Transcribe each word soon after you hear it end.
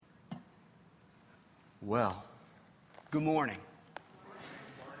Well, good morning.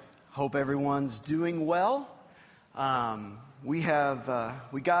 Hope everyone's doing well. We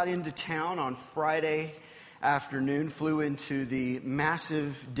got into town on Friday afternoon, flew into the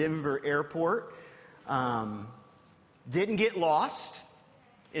massive Denver airport. Didn't get lost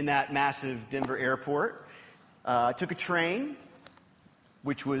in that massive Denver airport. Took a train,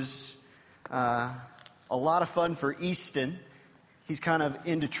 which was a lot of fun for Easton. He's kind of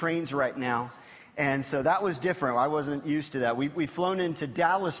into trains right now. And so that was different. I wasn't used to that. We've flown into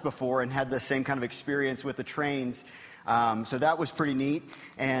Dallas before and had the same kind of experience with the trains. So that was pretty neat.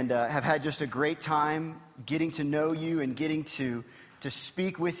 And have had just a great time getting to know you and getting to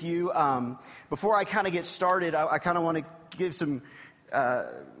speak with you. Before I kind of get started, I kind of want to give some,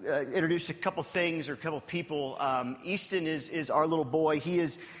 introduce a couple things or a couple people. Easton is our little boy. He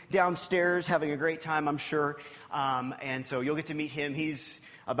is downstairs having a great time, I'm sure. And so you'll get to meet him. He's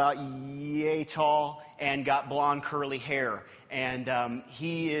about yay tall and got blonde curly hair. And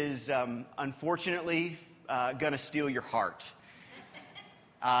he is unfortunately going to steal your heart.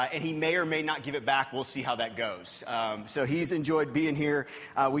 And he may or may not give it back. We'll see how that goes. So he's enjoyed being here.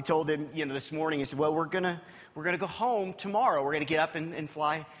 We told him, this morning, he said, well, we're gonna go home tomorrow. We're gonna get up and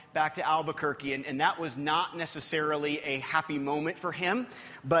fly back to Albuquerque. And that was not necessarily a happy moment for him,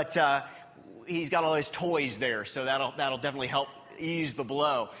 but he's got all his toys there, so that'll definitely help ease the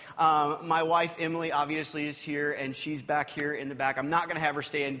blow. My wife, Emily, obviously is here, and she's back here in the back. I'm not going to have her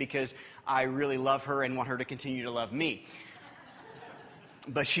stand because I really love her and want her to continue to love me.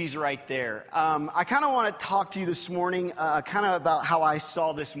 But she's right there. I kind of want to talk to you this morning kind of about how I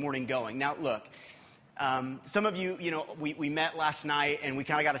saw this morning going. Now, look, some of you, we met last night, and we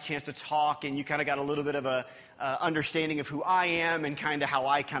kind of got a chance to talk, and you kind of got a little bit of a understanding of who I am and kind of how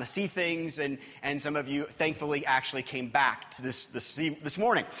I kind of see things, and some of you, thankfully, actually came back to this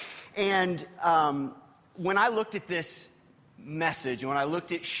morning. And when I looked at this message, and when I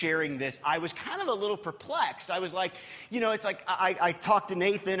looked at sharing this, I was kind of a little perplexed. I was like, it's like I talked to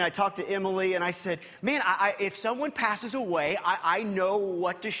Nathan, I talked to Emily, and I said, man, if someone passes away, I know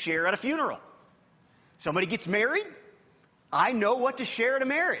what to share at a funeral. Somebody gets married, I know what to share at a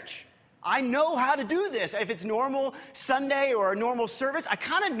marriage. I know how to do this. If it's normal Sunday or a normal service, I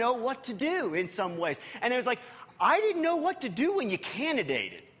kind of know what to do in some ways. And it was like, I didn't know what to do when you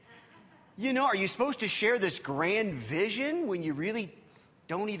candidated. Are you supposed to share this grand vision when you really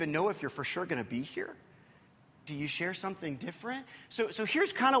don't even know if you're for sure going to be here? Do you share something different? So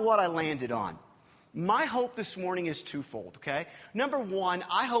here's kind of what I landed on. My hope this morning is twofold, okay? Number one,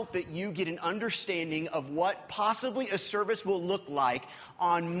 I hope that you get an understanding of what possibly a service will look like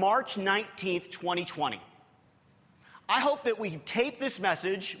on March 19th, 2020. I hope that we tape this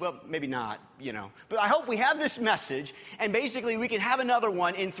message, well, maybe not, but I hope we have this message, and basically we can have another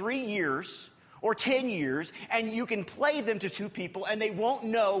one in 3 years or 10 years, and you can play them to two people, and they won't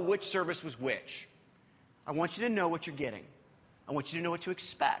know which service was which. I want you to know what you're getting. I want you to know what to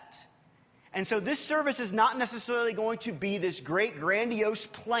expect. And so this service is not necessarily going to be this great, grandiose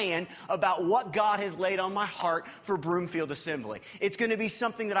plan about what God has laid on my heart for Broomfield Assembly. It's going to be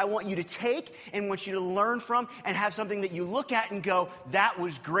something that I want you to take and want you to learn from and have something that you look at and go, that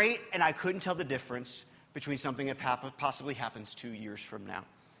was great, and I couldn't tell the difference between something that possibly happens 2 years from now.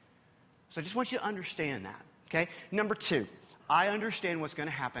 So I just want you to understand that, okay? Number two, I understand what's going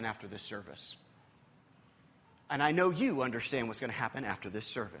to happen after this service. And I know you understand what's going to happen after this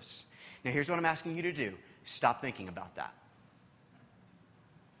service. Now, here's what I'm asking you to do. Stop thinking about that.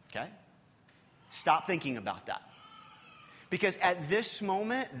 Okay? Stop thinking about that. Because at this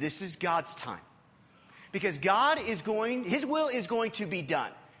moment, this is God's time. Because His will is going to be done.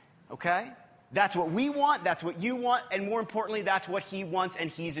 Okay? That's what we want, that's what you want, and more importantly, that's what He wants, and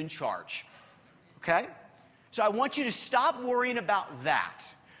He's in charge. Okay? So I want you to stop worrying about that.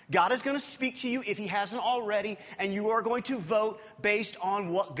 God is going to speak to you if He hasn't already, and you are going to vote based on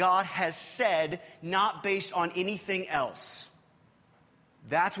what God has said, not based on anything else.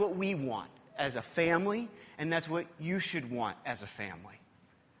 That's what we want as a family, and that's what you should want as a family.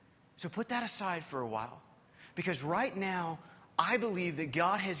 So put that aside for a while, because right now, I believe that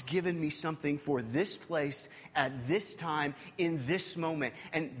God has given me something for this place at this time in this moment,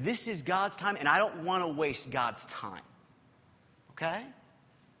 and this is God's time, and I don't want to waste God's time. Okay?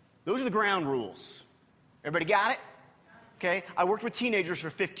 Those are the ground rules. Everybody got it? Okay. I worked with teenagers for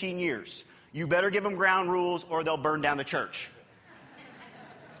 15 years. You better give them ground rules or they'll burn down the church.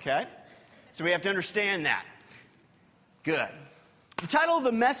 Okay? So we have to understand that. Good. The title of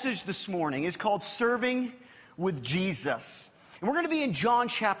the message this morning is called Serving with Jesus. And we're going to be in John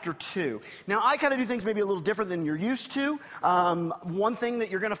chapter 2. Now, I kind of do things maybe a little different than you're used to. One thing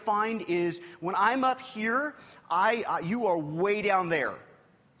that you're going to find is when I'm up here, you are way down there.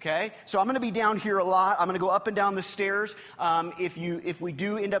 Okay, so I'm going to be down here a lot. I'm going to go up and down the stairs. If we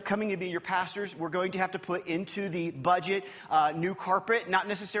do end up coming to be your pastors, we're going to have to put into the budget new carpet. Not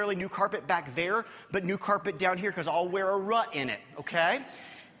necessarily new carpet back there, but new carpet down here because I'll wear a rut in it. Okay,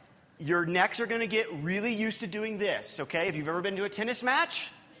 your necks are going to get really used to doing this. Okay, if you've ever been to a tennis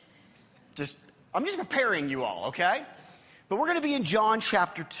match, I'm just preparing you all. Okay. But we're going to be in John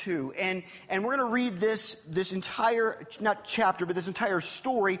chapter 2, and we're going to read this entire, not chapter, but this entire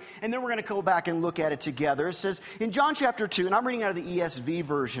story, and then we're going to go back and look at it together. It says, in John chapter 2, and I'm reading out of the ESV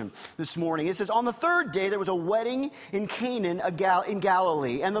version this morning, it says, on the third day there was a wedding in Canaan in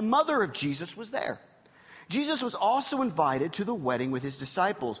Galilee, and the mother of Jesus was there. Jesus was also invited to the wedding with his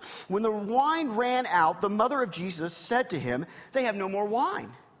disciples. When the wine ran out, the mother of Jesus said to him, they have no more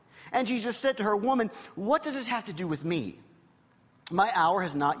wine. And Jesus said to her, woman, what does this have to do with me? My hour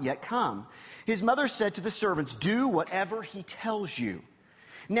has not yet come. His mother said to the servants, do whatever he tells you.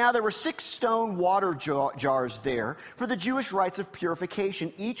 Now there were 6 stone water jars there for the Jewish rites of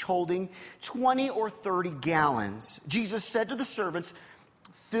purification, each holding 20 or 30 gallons. Jesus said to the servants,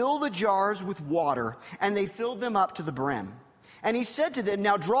 fill the jars with water, and they filled them up to the brim. And he said to them,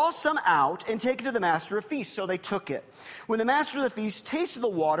 now draw some out and take it to the master of the feast. So they took it. When the master of the feast tasted the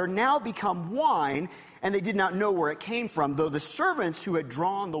water, now become wine, and they did not know where it came from, though the servants who had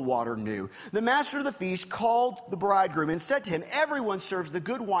drawn the water knew. The master of the feast called the bridegroom and said to him, everyone serves the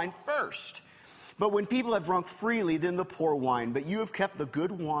good wine first. But when people have drunk freely, then the poor wine. But you have kept the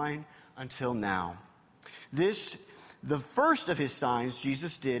good wine until now. This, the first of his signs,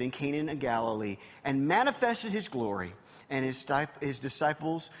 Jesus did in Canaan and Galilee, and manifested his glory, and his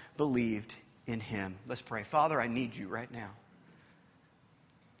disciples believed in him. Let's pray. Father, I need you right now.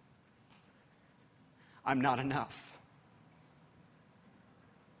 I'm not enough.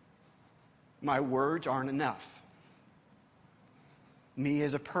 My words aren't enough. Me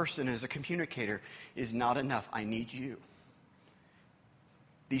as a person, as a communicator, is not enough. I need you.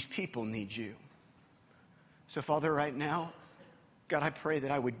 These people need you. So, Father, right now, God, I pray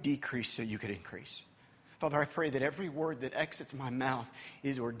that I would decrease so you could increase. Father, I pray that every word that exits my mouth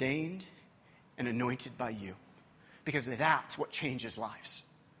is ordained and anointed by you, because that's what changes lives.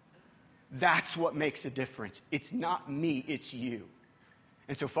 That's what makes a difference. It's not me, it's you.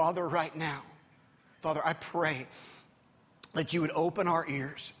 And so, Father, right now, Father, I pray that you would open our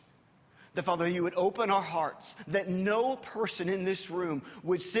ears, that, Father, you would open our hearts, that no person in this room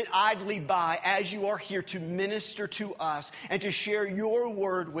would sit idly by as you are here to minister to us and to share your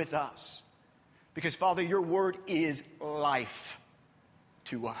word with us. Because, Father, your word is life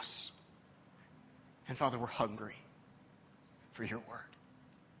to us. And, Father, we're hungry for your word.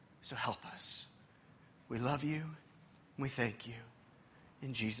 So help us. We love you. We thank you.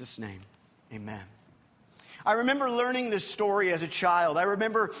 In Jesus' name, amen. I remember learning this story as a child. I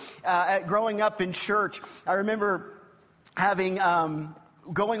remember growing up in church. I remember having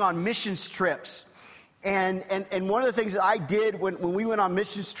going on missions trips. And one of the things that I did when we went on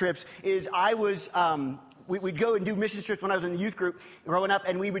missions trips is we'd go and do missions trips when I was in the youth group growing up,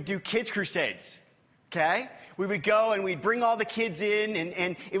 and we would do kids crusades. Okay? We would go and we'd bring all the kids in,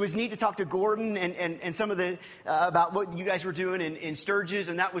 and it was neat to talk to Gordon and some of the, about what you guys were doing in Sturgis,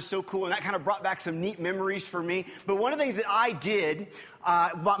 and that was so cool, and that kind of brought back some neat memories for me. But one of the things that I did,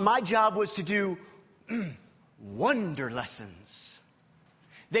 my job was to do wonder lessons.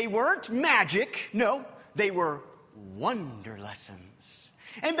 They weren't magic, no, they were wonder lessons.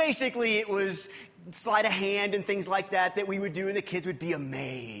 And basically it was sleight of hand and things like that we would do, and the kids would be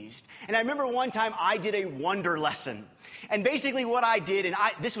amazed. And I remember one time I did a wonder lesson. And basically what I did, and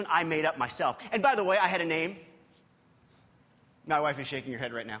this one I made up myself. And by the way, I had a name. My wife is shaking her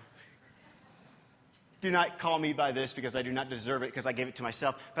head right now. Do not call me by this because I do not deserve it because I gave it to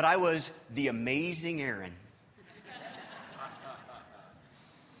myself. But I was the Amazing Aaron.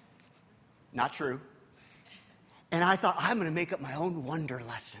 Not true. And I thought, I'm going to make up my own wonder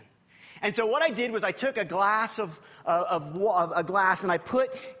lesson. And so what I did was I took a glass of a glass and I put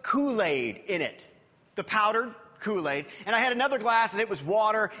Kool-Aid in it, the powdered Kool-Aid. And I had another glass and it was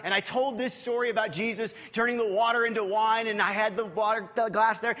water. And I told this story about Jesus turning the water into wine. And I had the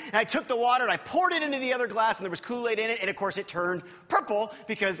glass there. And I took the water and I poured it into the other glass, and there was Kool-Aid in it. And of course it turned purple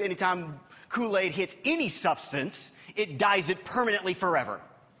because anytime Kool-Aid hits any substance, it dyes it permanently forever.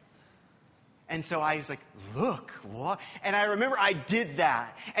 And so I was like, look, what? And I remember I did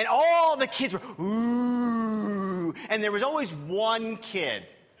that. And all the kids were, ooh. And there was always one kid.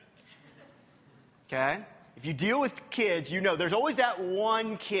 Okay? If you deal with kids, you know there's always that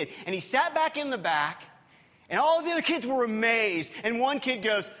one kid. And he sat back in the back, and all of the other kids were amazed. And one kid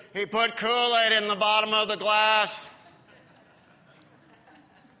goes, "He put Kool-Aid in the bottom of the glass."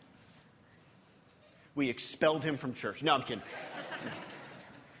 We expelled him from church. No, I'm kidding.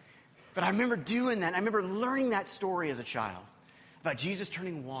 But I remember doing that. I remember learning that story as a child about Jesus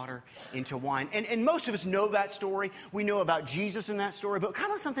turning water into wine. And most of us know that story. We know about Jesus in that story. But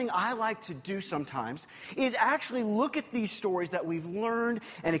kind of something I like to do sometimes is actually look at these stories that we've learned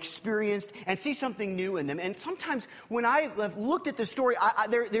and experienced and see something new in them. And sometimes when I have looked at this story,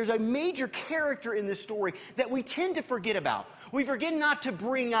 there's a major character in this story that we tend to forget about. We forget not to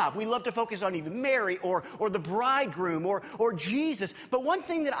bring up. We love to focus on even Mary or the bridegroom or Jesus. But one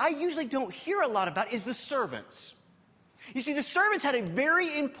thing that I usually don't hear a lot about is the servants. You see, the servants had a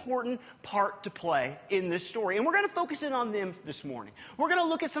very important part to play in this story. And we're going to focus in on them this morning. We're going to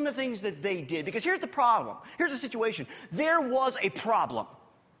look at some of the things that they did. Because here's the problem. Here's the situation. There was a problem.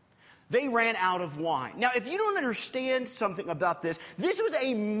 They ran out of wine. Now, if you don't understand something about this, this was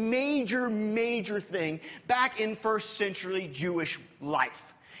a major, major thing back in first century Jewish life.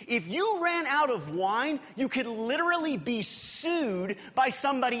 If you ran out of wine, you could literally be sued by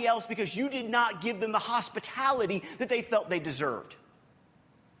somebody else because you did not give them the hospitality that they felt they deserved.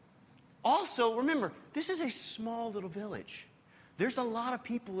 Also, remember, this is a small little village. There's a lot of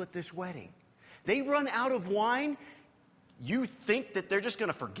people at this wedding. They run out of wine. You think that they're just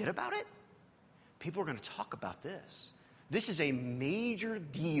going to forget about it? People are going to talk about this. This is a major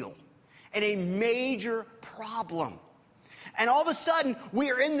deal and a major problem. And all of a sudden, we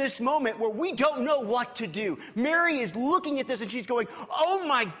are in this moment where we don't know what to do. Mary is looking at this and she's going, "Oh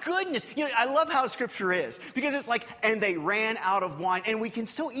my goodness." You know, I love how Scripture is because it's like, "And they ran out of wine." And we can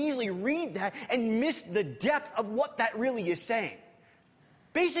so easily read that and miss the depth of what that really is saying.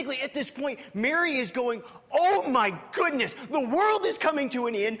 Basically, at this point, Mary is going, "Oh my goodness, the world is coming to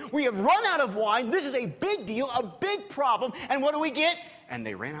an end. We have run out of wine. This is a big deal, a big problem." And what do we get? And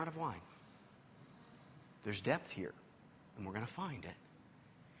they ran out of wine. There's depth here. And we're going to find it.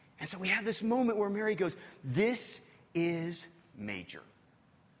 And so we have this moment where Mary goes, "This is major."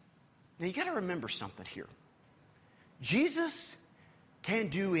 Now you got to remember something here. Jesus can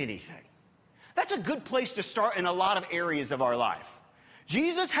do anything. That's a good place to start in a lot of areas of our life.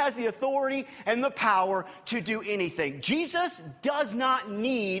 Jesus has the authority and the power to do anything. Jesus does not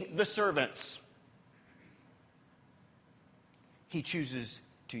need the servants. He chooses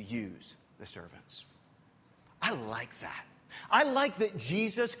to use the servants. I like that. I like that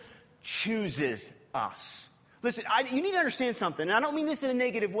Jesus chooses us. Listen, you need to understand something, and I don't mean this in a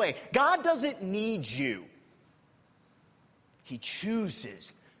negative way. God doesn't need you. He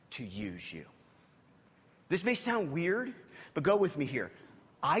chooses to use you. This may sound weird, but go with me here.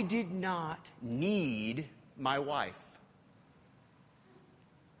 I did not need my wife.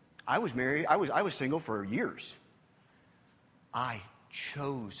 I was married. I was single for years. I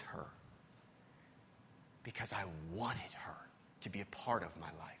chose her because I wanted her to be a part of my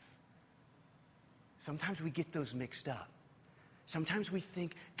life. Sometimes we get those mixed up. Sometimes we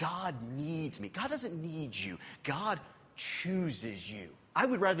think God needs me. God doesn't need you. God chooses you. I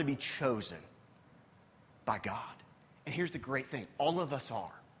would rather be chosen by God. And here's the great thing. All of us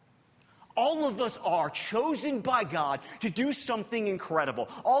are. All of us are chosen by God to do something incredible.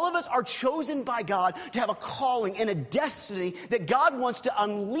 All of us are chosen by God to have a calling and a destiny that God wants to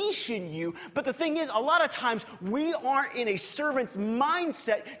unleash in you. But the thing is, a lot of times we aren't in a servant's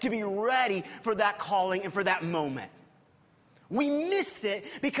mindset to be ready for that calling and for that moment. We miss it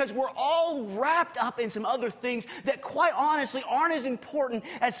because we're all wrapped up in some other things that quite honestly aren't as important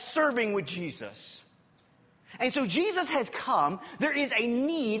as serving with Jesus. And so Jesus has come, there is a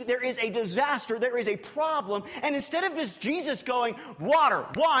need, there is a disaster, there is a problem, and instead of just Jesus going, water,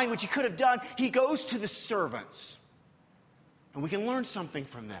 wine, which he could have done, he goes to the servants. And we can learn something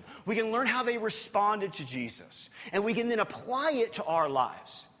from them. We can learn how they responded to Jesus. And we can then apply it to our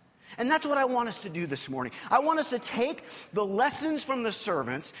lives. And that's what I want us to do this morning. I want us to take the lessons from the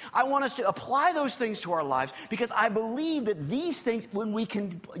servants. I want us to apply those things to our lives because I believe that these things, when we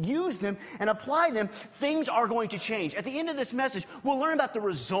can use them and apply them, things are going to change. At the end of this message, we'll learn about the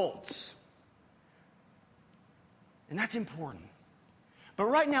results. And that's important. But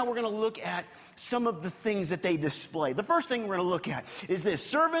right now, we're going to look at some of the things that they display. The first thing we're going to look at is this.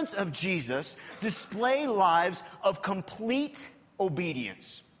 Servants of Jesus display lives of complete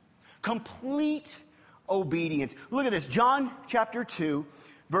obedience. Complete obedience. Look at this. John chapter 2,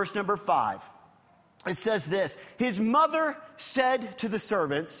 verse number 5. It says this. His mother said to the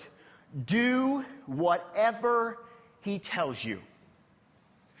servants, "Do whatever he tells you."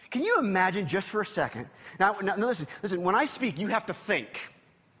 Can you imagine just for a second? Now listen, when I speak, you have to think.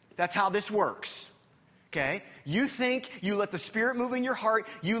 That's how this works. Okay? You think, you let the Spirit move in your heart,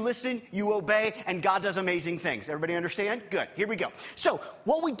 you listen, you obey, and God does amazing things. Everybody understand? Good. Here we go. So,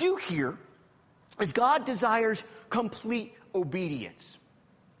 what we do here is God desires complete obedience.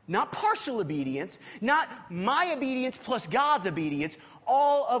 Not partial obedience, not my obedience plus God's obedience,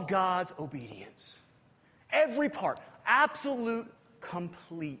 all of God's obedience. Every part, absolute,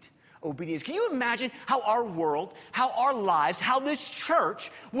 complete obedience. Can you imagine how our world, how our lives, how this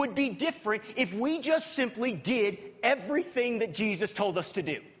church would be different if we just simply did everything that Jesus told us to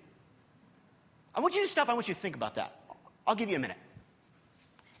do? I want you to stop. I want you to think about that. I'll give you a minute.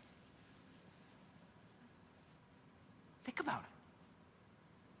 Think about it.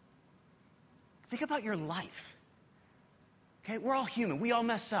 Think about your life. Okay, we're all human. We all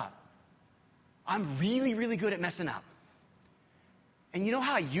mess up. I'm really, really good at messing up. And you know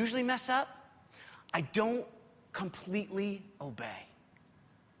how I usually mess up? I don't completely obey.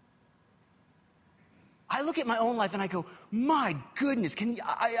 I look at my own life and I go, my goodness, can you,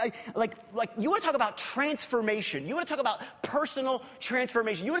 like you want to talk about transformation. You want to talk about personal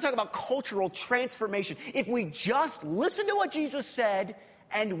transformation. You want to talk about cultural transformation. If we just listen to what Jesus said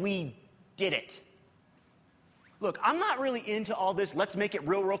and we did it. Look, I'm not really into all this, let's make it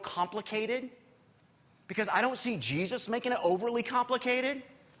real complicated. Because I don't see Jesus making it overly complicated.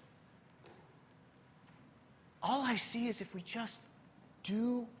 All I see is if we just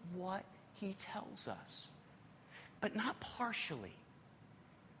do what he tells us. But not partially.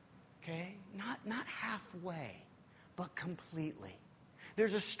 Okay? Not halfway, but completely.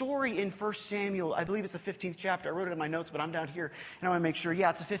 There's a story in 1 Samuel, I believe it's the 15th chapter. I wrote it in my notes, but I'm down here, and I want to make sure. Yeah,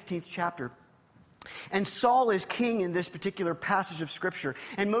 it's the 15th chapter. And Saul is king in this particular passage of Scripture.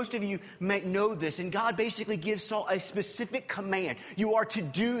 And most of you may know this. And God basically gives Saul a specific command. You are to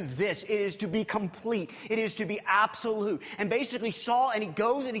do this. It is to be complete. It is to be absolute. And basically Saul, and he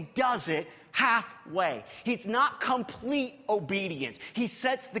goes and he does it halfway. It's not complete obedience. He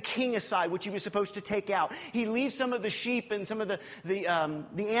sets the king aside, which he was supposed to take out. He leaves some of the sheep and some of the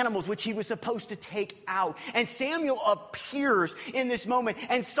animals, which he was supposed to take out. And Samuel appears in this moment,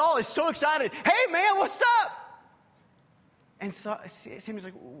 and Saul is so excited. Hey, man, what's up? And Samuel's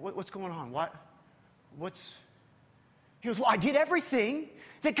like, what's going on? He goes, well, I did everything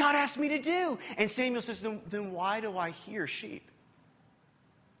that God asked me to do. And Samuel says, then why do I hear sheep?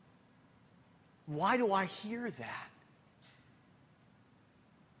 Why do I hear that?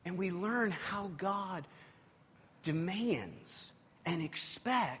 And we learn how God demands and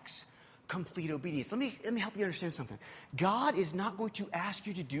expects complete obedience. Let me help you understand something. God is not going to ask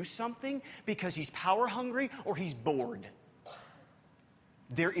you to do something because he's power hungry or he's bored.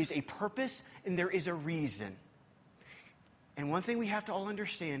 There is a purpose and there is a reason. And one thing we have to all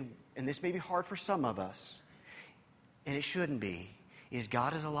understand, and this may be hard for some of us, and it shouldn't be, is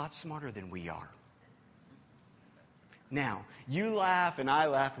God is a lot smarter than we are. Now, you laugh and I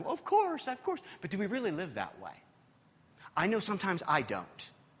laugh. Well, of course. But do we really live that way? I know sometimes I don't.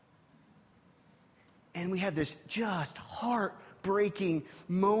 And we have this just heartbreaking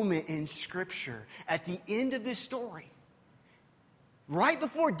moment in Scripture at the end of this story. Right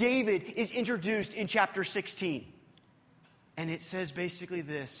before David is introduced in chapter 16. And it says basically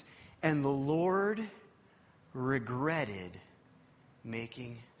this, and the Lord regretted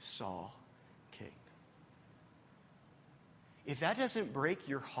making Saul king. If that doesn't break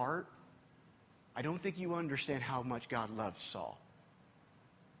your heart, I don't think you understand how much God loves Saul.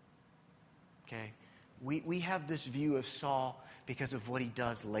 Okay? We have this view of Saul because of what he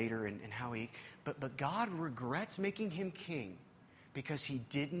does later and how he... But God regrets making him king because he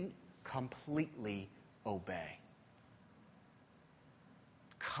didn't completely obey.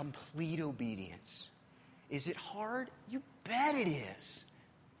 Complete obedience. Is it hard? You bet it is.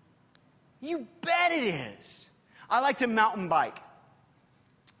 You bet it is. I like to mountain bike.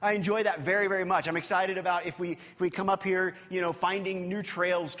 I enjoy that very, very much. I'm excited about if we come up here, finding new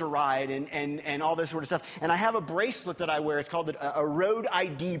trails to ride and all this sort of stuff. And I have a bracelet that I wear. It's called a Road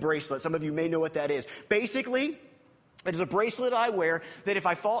ID bracelet. Some of you may know what that is. Basically, it is a bracelet I wear that if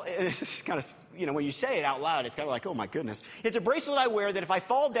I fall, it's kind of, when you say it out loud, it's kind of like, oh my goodness. It's a bracelet I wear that if I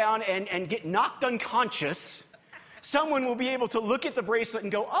fall down and get knocked unconscious, someone will be able to look at the bracelet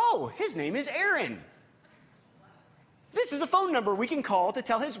and go, oh, his name is Aaron. This is a phone number we can call to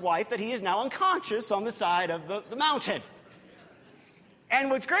tell his wife that he is now unconscious on the side of the mountain. And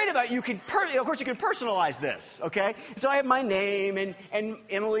what's great about it, you can personalize this, okay? So I have my name and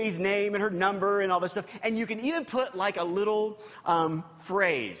Emily's name and her number and all this stuff. And you can even put like a little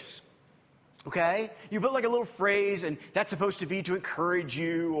phrase. Okay? You put like a little phrase, and that's supposed to be to encourage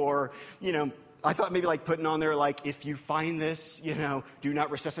you, or, I thought maybe like putting on there, like, if you find this, do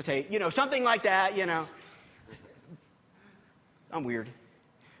not resuscitate, something like that, I'm weird.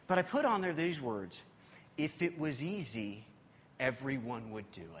 But I put on there these words: if it was easy, everyone would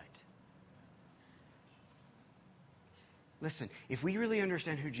do it. Listen, if we really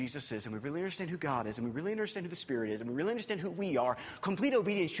understand who Jesus is, and we really understand who God is, and we really understand who the Spirit is, and we really understand who we are, complete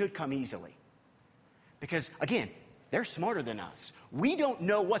obedience should come easily. Because, again, they're smarter than us. We don't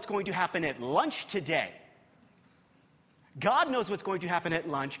know what's going to happen at lunch today. God knows what's going to happen at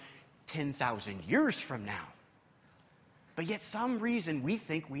lunch 10,000 years from now. But yet, some reason we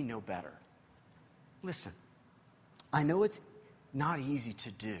think we know better. Listen, I know it's not easy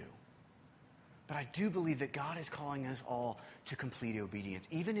to do, but I do believe that God is calling us all to complete obedience,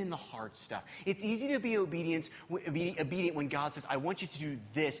 even in the hard stuff. It's easy to be obedient when God says, I want you to do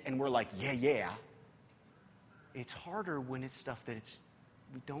this, and we're like, yeah. It's harder when it's stuff that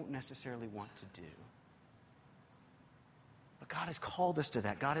we don't necessarily want to do. But God has called us to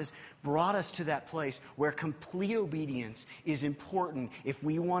that. God has brought us to that place where complete obedience is important if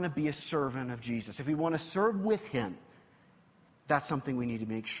we want to be a servant of Jesus. If we want to serve with him, that's something we need to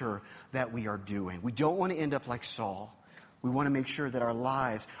make sure that we are doing. We don't want to end up like Saul. We want to make sure that our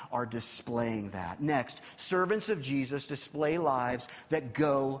lives are displaying that. Next, servants of Jesus display lives that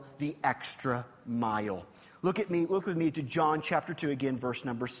go the extra mile. Look with me to John chapter 2 again, verse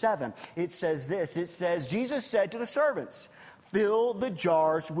number 7. It says this. It says, Jesus said to the servants, fill the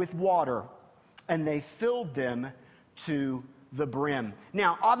jars with water. And they filled them to the brim.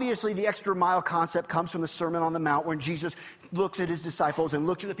 Now, obviously, the extra mile concept comes from the Sermon on the Mount, when Jesus looks at his disciples and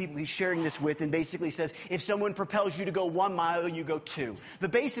looks at the people he's sharing this with and basically says, if someone propels you to go 1 mile, you go 2. The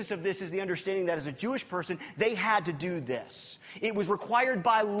basis of this is the understanding that as a Jewish person, they had to do this. It was required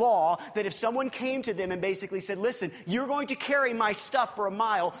by law that if someone came to them and basically said, listen, you're going to carry my stuff for 1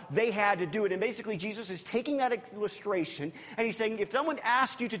 mile, they had to do it. And basically, Jesus is taking that illustration and he's saying, if someone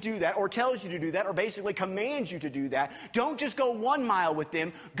asks you to do that, or tells you to do that, or basically commands you to do that, don't just go 1 mile with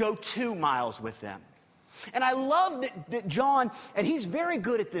them, go 2 miles with them. And I love that John, and he's very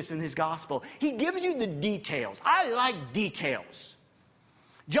good at this in his gospel, he gives you the details. I like details.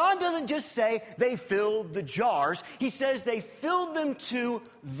 John doesn't just say they filled the jars. He says they filled them to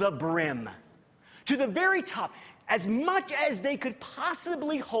the brim, to the very top. As much as they could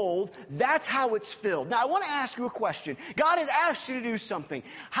possibly hold, that's how it's filled. Now, I want to ask you a question. God has asked you to do something.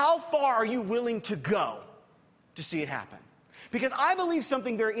 How far are you willing to go to see it happen? Because I believe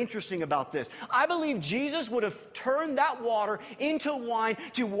something very interesting about this. I believe Jesus would have turned that water into wine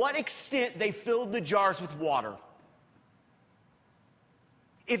to what extent they filled the jars with water.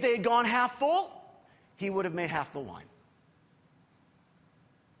 If they had gone half full, he would have made half the wine.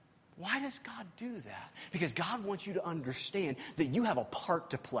 Why does God do that? Because God wants you to understand that you have a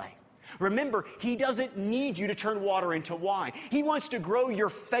part to play. Remember, he doesn't need you to turn water into wine. He wants to grow your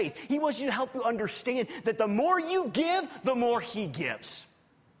faith. He wants you to help you understand that the more you give, the more he gives.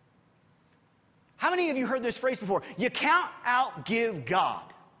 How many of you heard this phrase before? You can't outgive God.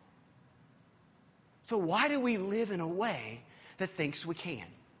 So why do we live in a way that thinks we can?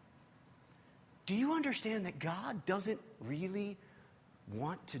 Do you understand that God doesn't really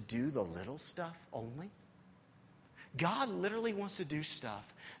want to do the little stuff only? God literally wants to do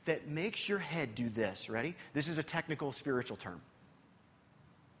stuff that makes your head do this. Ready? This is a technical spiritual term.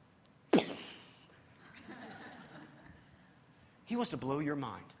 He wants to blow your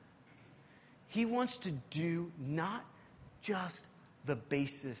mind. He wants to do not just the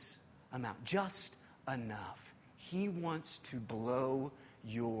basis amount, just enough. He wants to blow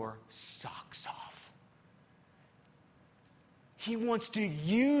your socks off. He wants to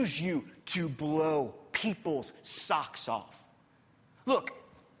use you to blow people's socks off. Look,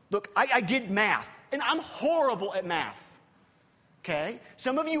 I did math, and I'm horrible at math. Okay?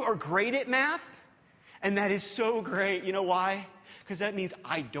 Some of you are great at math, and that is so great. You know why? Because that means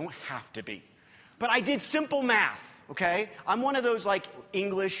I don't have to be. But I did simple math, okay? I'm one of those like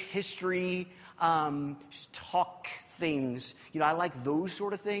English, history, talk things. You know, I like those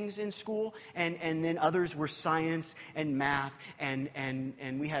sort of things in school. And then others were science and math,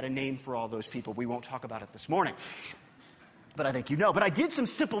 and we had a name for all those people. We won't talk about it this morning. But I think you know. But I did some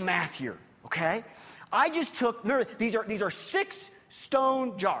simple math here, okay? I just took, remember, these are 6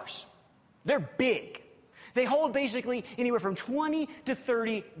 stone jars. They're big. They hold basically anywhere from 20 to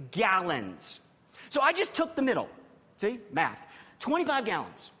 30 gallons. So I just took the middle. See? Math. 25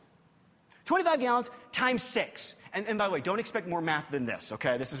 gallons. 25 gallons times 6. And by the way, don't expect more math than this,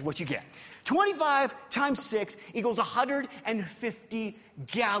 okay? This is what you get. 25 times 6 equals 150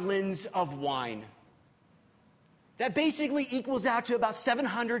 gallons of wine. That basically equals out to about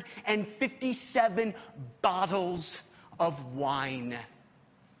 757 bottles of wine.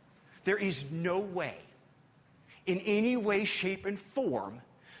 There is no way, in any way, shape, and form,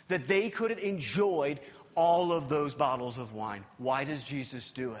 that they could have enjoyed all of those bottles of wine. Why does Jesus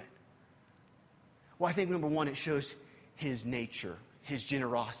do it? Well, I think number one, it shows his nature, his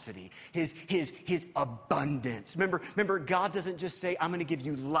generosity, his abundance. Remember, God doesn't just say, I'm going to give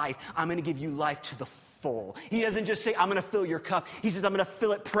you life. I'm going to give you life to the full. He doesn't just say, I'm going to fill your cup. He says, I'm going to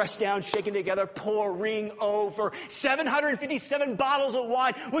fill it, pressed down, shaken together, pouring over. 757 bottles of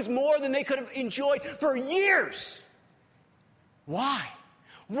wine was more than they could have enjoyed for years. Why?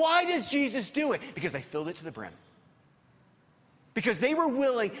 Why does Jesus do it? Because they filled it to the brim. Because they were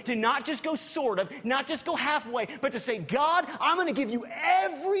willing to not just go sort of, not just go halfway, but to say, God, I'm going to give you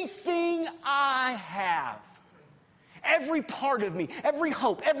everything I have. Every part of me, every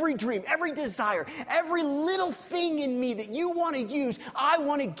hope, every dream, every desire, every little thing in me that you want to use, I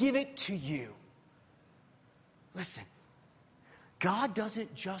want to give it to you. Listen, God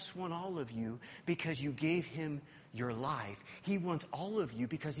doesn't just want all of you because you gave him your life. He wants all of you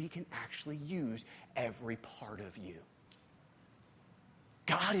because he can actually use every part of you.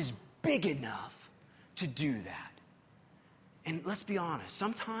 God is big enough to do that. And let's be honest,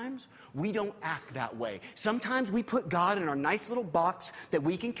 sometimes we don't act that way. Sometimes we put God in our nice little box that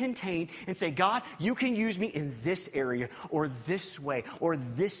we can contain and say, God, you can use me in this area or this way or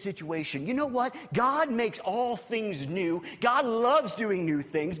this situation. You know what? God makes all things new. God loves doing new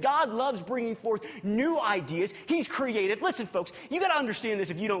things. God loves bringing forth new ideas. He's creative. Listen, folks, you got to understand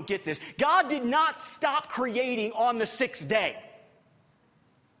this if you don't get this. God did not stop creating on the 6th day.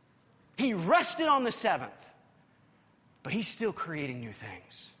 He rested on the 7th. But he's still creating new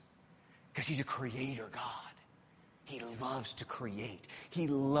things because he's a creator God. He loves to create. He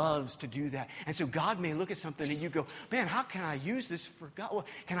loves to do that. And so God may look at something and you go, man, how can I use this for God? Well,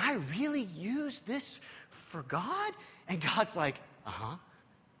 can I really use this for God? And God's like, uh-huh.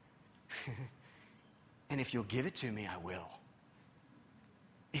 And if you'll give it to me, I will.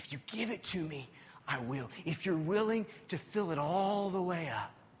 If you give it to me, I will. If you're willing to fill it all the way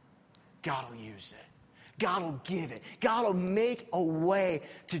up, God will use it. God will give it. God will make a way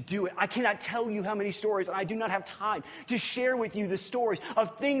to do it. I cannot tell you how many stories, and I do not have time to share with you the stories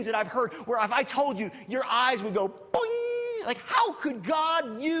of things that I've heard where if I told you, your eyes would go boing. Like, how could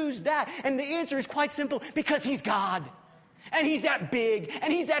God use that? And the answer is quite simple, because he's God. And he's that big,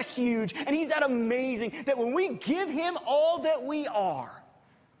 and he's that huge, and he's that amazing that when we give him all that we are,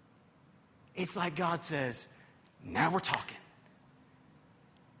 it's like God says, now we're talking.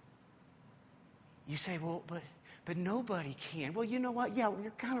 You say, well, but nobody can. Well, you know what? Yeah,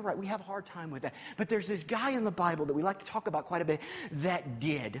 you're kind of right. We have a hard time with that. But there's this guy in the Bible that we like to talk about quite a bit that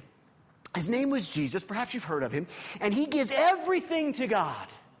did. His name was Jesus. Perhaps you've heard of him. And he gives everything to God.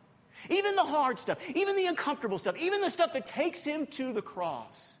 Even the hard stuff, even the uncomfortable stuff, even the stuff that takes him to the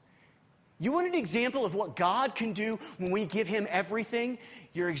cross. You want an example of what God can do when we give him everything?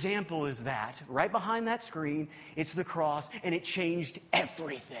 Your example is that. Right behind that screen, it's the cross, and it changed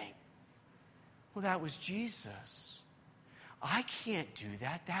everything. Well, that was Jesus. I can't do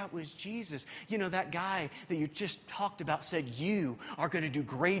that. That was Jesus. You know, that guy that you just talked about said you are going to do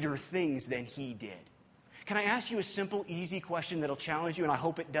greater things than he did. Can I ask you a simple, easy question that'll challenge you, and I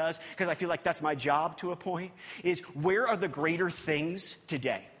hope it does, because I feel like that's my job to a point, is where are the greater things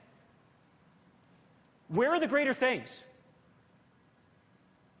today? Where are the greater things?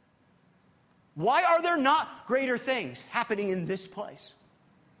 Why are there not greater things happening in this place?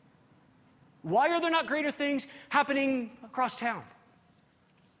 Why are there not greater things happening across town?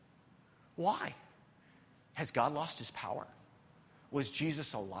 Why? Has God lost his power? Was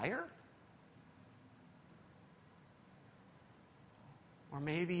Jesus a liar? Or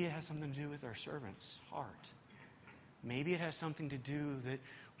maybe it has something to do with our servant's heart. Maybe it has something to do that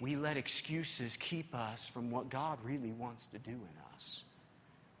we let excuses keep us from what God really wants to do in us.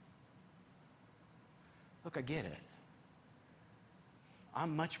 Look, I get it.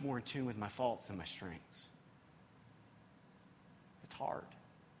 I'm much more in tune with my faults than my strengths. It's hard.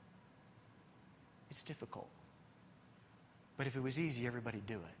 It's difficult. But if it was easy, everybody'd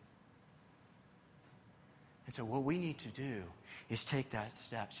do it. And so what we need to do is take that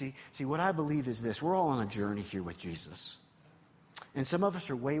step. See, what I believe is this. We're all on a journey here with Jesus. And some of us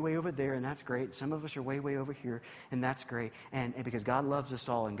are way, way over there, and that's great. Some of us are way, way over here, and that's great. And because God loves us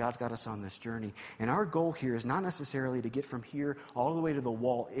all, and God's got us on this journey. And our goal here is not necessarily to get from here all the way to the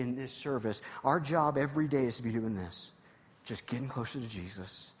wall in this service. Our job every day is to be doing this. just getting closer to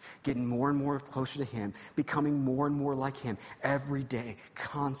Jesus, getting more and more closer to him, becoming more and more like him every day.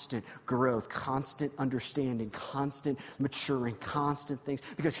 Constant growth, constant understanding, constant maturing, constant things.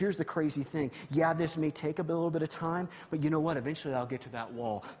 Because here's the crazy thing. Yeah, this may take a little bit of time, but you know what? Eventually I'll get to that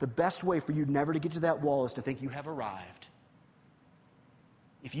wall. The best way for you never to get to that wall is to think you have arrived.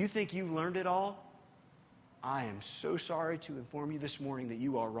 If you think you've learned it all, I am so sorry to inform you this morning that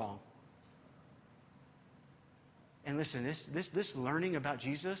you are wrong. And listen, this learning about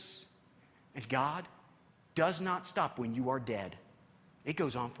Jesus and God does not stop when you are dead. It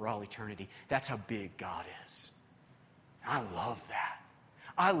goes on for all eternity. That's how big God is. I love that.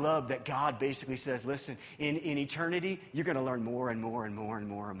 I love that God basically says, listen, in eternity, you're going to learn more and more and more and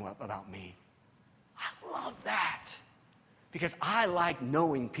more and more about me. I love that. Because I like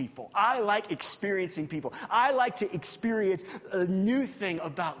knowing people. I like experiencing people. I like to experience a new thing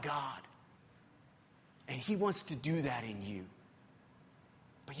about God. And he wants to do that in you.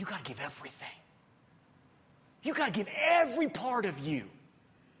 But you got to give everything. You got to give every part of you.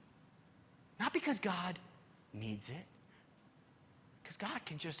 Not because God needs it. Because God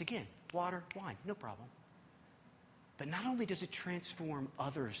can just, again, water, wine, no problem. But not only does it transform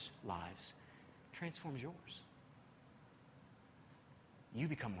others' lives, it transforms yours. You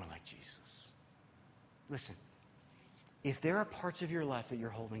become more like Jesus. Listen, if there are parts of your life that you're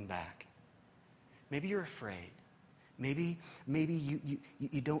holding back, maybe you're afraid. Maybe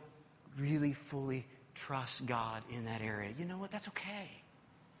you don't really fully trust God in that area. You know what? That's okay.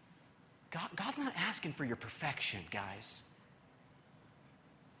 God's not asking for your perfection, guys.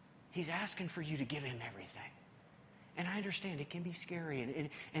 He's asking for you to give him everything. And I understand it can be scary.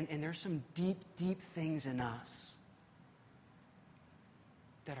 And there's some deep, deep things in us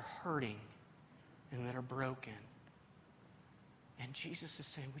that are hurting and that are broken. And Jesus is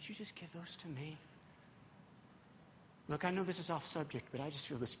saying, would you just give those to me? Look, I know this is off subject, but I just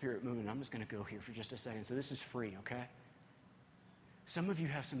feel the Spirit moving. I'm just going to go here for just a second. So this is free, okay? Some of you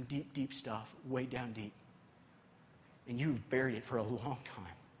have some deep, deep stuff way down deep. And you've buried it for a long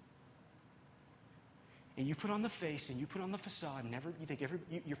time. And you put on the face and you put on the facade. You think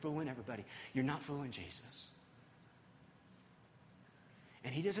you're fooling everybody. You're not fooling Jesus.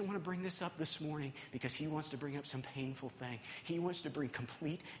 And he doesn't want to bring this up this morning because he wants to bring up some painful thing. He wants to bring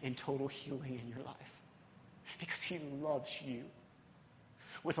complete and total healing in your life. Because he loves you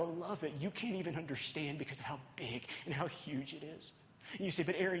with a love that you can't even understand because of how big and how huge it is. And you say,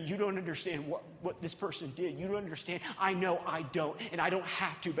 but Aaron, you don't understand what this person did. You don't understand. I know I don't, and I don't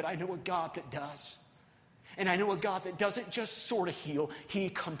have to, but I know a God that does. And I know a God that doesn't just sort of heal, he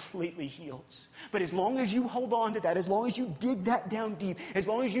completely heals. But as long as you hold on to that, as long as you dig that down deep, as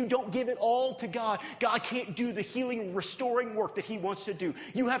long as you don't give it all to God, God can't do the healing and restoring work that he wants to do.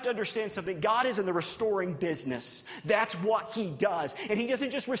 You have to understand something. God is in the restoring business. That's what he does. And he doesn't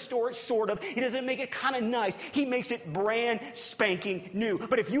just restore it sort of. He doesn't make it kind of nice. He makes it brand spanking new.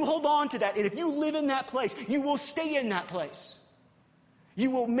 But if you hold on to that, and if you live in that place, you will stay in that place. You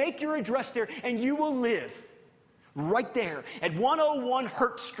will make your address there, and you will live right there at 101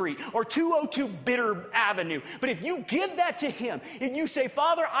 Hurt Street or 202 Bitter Avenue. But if you give that to him, if you say,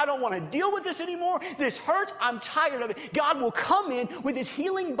 Father, I don't want to deal with this anymore, this hurts, I'm tired of it, God will come in with his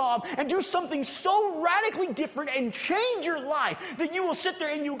healing balm and do something so radically different and change your life that you will sit there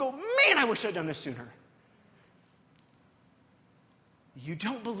and you'll go, man, I wish I'd done this sooner. You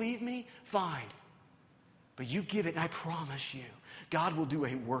don't believe me? Fine. But you give it, and I promise you, God will do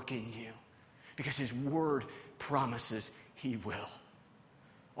a work in you because his word promises he will.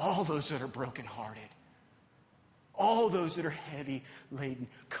 All those that are brokenhearted, all those that are heavy laden,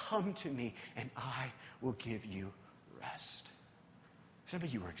 come to me and I will give you rest. Some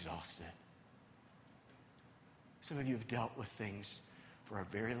of you are exhausted. Some of you have dealt with things for a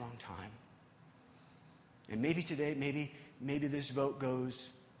very long time. And maybe today, maybe this vote goes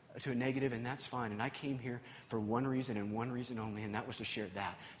to a negative, and that's fine. And I came here for one reason and one reason only, and that was to share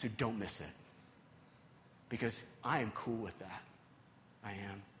that. So don't miss it. Because I am cool with that. I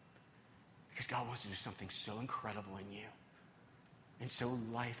am. Because God wants to do something so incredible in you. And so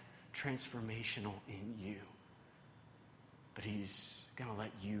life transformational in you. But he's going to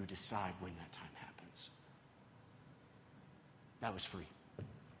let you decide when that time happens. That was free.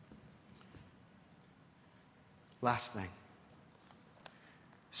 Last thing.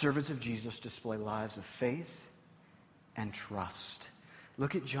 Servants of Jesus display lives of faith and trust.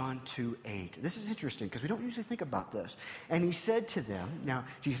 Look at John 2:8. This is interesting because we don't usually think about this. And he said to them, now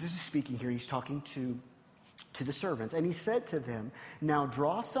Jesus is speaking here, he's talking to the servants, and he said to them, now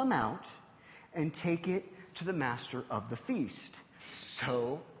draw some out and take it to the master of the feast.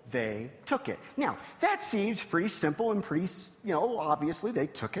 So they took it. Now, that seems pretty simple and pretty, obviously they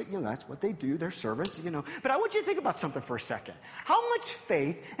took it. That's what they do. They're servants, But I want you to think about something for a second. How much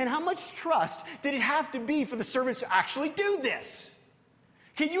faith and how much trust did it have to be for the servants to actually do this?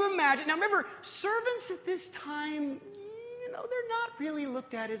 Can you imagine? Now, remember, servants at this time, they're not really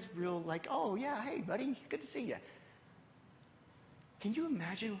looked at as real like, oh, yeah, hey, buddy, good to see you. Can you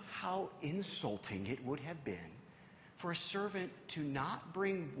imagine how insulting it would have been for a servant to not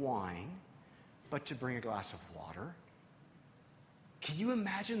bring wine, but to bring a glass of water? Can you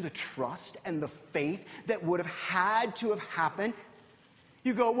imagine the trust and the faith that would have had to have happened?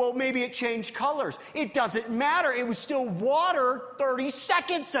 You go, well, maybe it changed colors. It doesn't matter. It was still water 30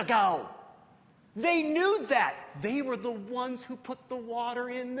 seconds ago. They knew that. They were the ones who put the water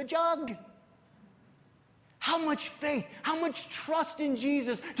in the jug. How much faith, how much trust in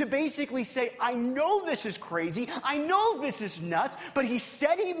Jesus to basically say, I know this is crazy, I know this is nuts, but he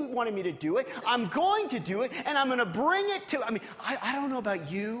said he wanted me to do it, I'm going to do it, and I'm going to bring it to, I don't know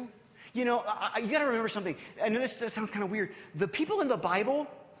about you. You got to remember something. I know this sounds kind of weird. The people in the Bible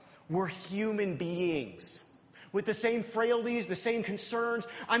were human beings with the same frailties, the same concerns.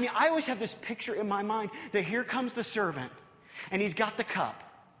 I always have this picture in my mind that here comes the servant, and he's got the cup,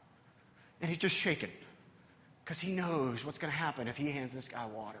 and he's just shaking. Because he knows what's going to happen if he hands this guy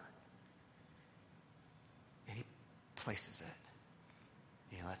water. And he places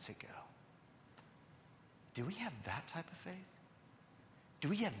it. He lets it go. Do we have that type of faith? Do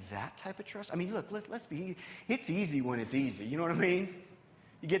we have that type of trust? Look, let's be, it's easy when it's easy. You know what I mean?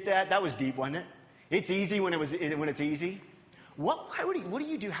 You get that? That was deep, wasn't it? It's easy when it's easy. What do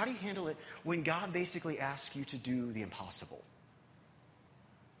you do? How do you handle it when God basically asks you to do the impossible?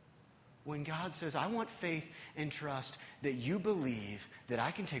 When God says, I want faith and trust that you believe that I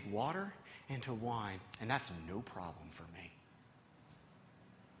can take water into wine, and that's no problem for me.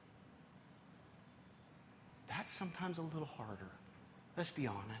 That's sometimes a little harder. Let's be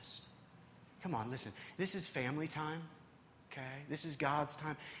honest. Come on, listen. This is family time, okay? This is God's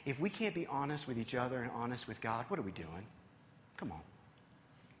time. If we can't be honest with each other and honest with God, what are we doing? Come on.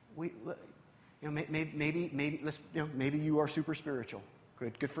 Maybe you are super spiritual.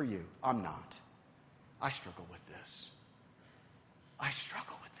 Good for you. I'm not. I struggle with this.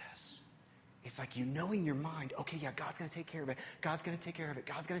 It's like in your mind, okay, yeah, God's going to take care of it. God's going to take care of it.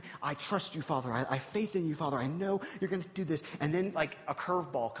 I trust you, Father. I faith in you, Father. I know you're going to do this. And then like a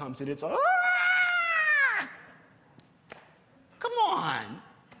curveball comes and it's like, ah! Come on.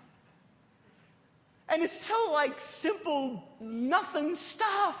 And it's so like simple, nothing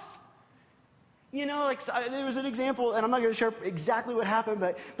stuff. There was an example, and I'm not going to share exactly what happened,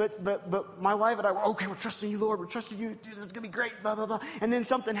 but my wife and I were, okay, we're trusting you, Lord. We're trusting you. Dude, this is going to be great, blah, blah, blah. And then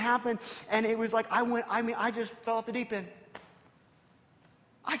something happened, and it was like I just fell off the deep end.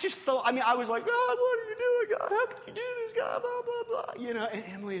 I was like, God, what are you doing, God? How can you do this, God, blah, blah, blah. And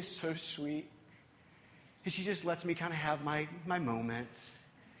Emily is so sweet. And she just lets me kind of have my moment.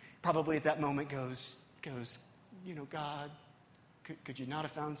 Probably at that moment goes, God, could you not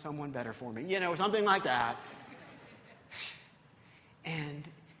have found someone better for me? Something like that. And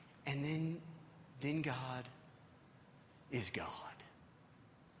then God is God.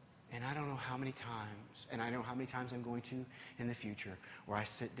 And I don't know how many times, and I know how many times I'm going to in the future, where I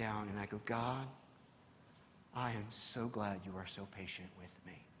sit down and I go, God, I am so glad you are so patient with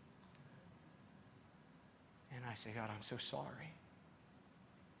me. And I say, God, I'm so sorry.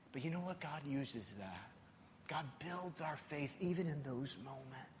 But you know what? God uses that. God builds our faith even in those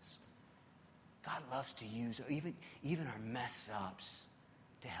moments. God loves to use even our mess-ups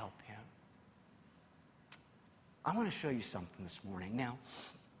to help him. I want to show you something this morning. Now,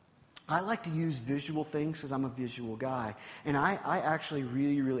 I like to use visual things because I'm a visual guy. And I actually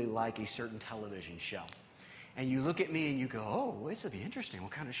really, really like a certain television show. And you look at me and you go, oh, this will be interesting.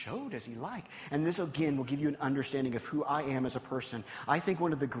 What kind of show does he like? And this, again, will give you an understanding of who I am as a person. I think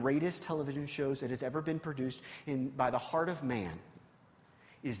one of the greatest television shows that has ever been produced by the heart of man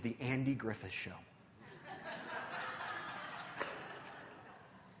is the Andy Griffith Show.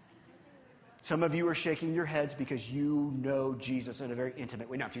 Some of you are shaking your heads because you know Jesus in a very intimate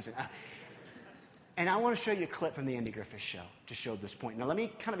way. No, Jesus. And I want to show you a clip from the Andy Griffith Show to show this point. Now, let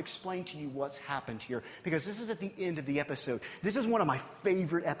me kind of explain to you what's happened here, because this is at the end of the episode. This is one of my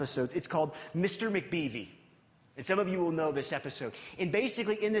favorite episodes. It's called Mr. McBeevy. And some of you will know this episode. And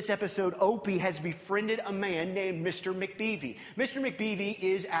basically, in this episode, Opie has befriended a man named Mr. McBeevy. Mr. McBeevy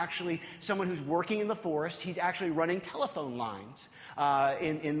is actually someone who's working in the forest. He's actually running telephone lines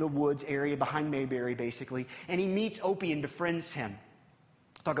in the woods area behind Mayberry, basically. And he meets Opie and befriends him.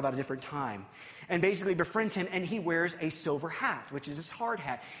 talk about a different time, and basically befriends him, and he wears a silver hat, which is his hard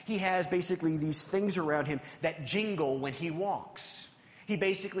hat. He has basically these things around him that jingle when he walks. He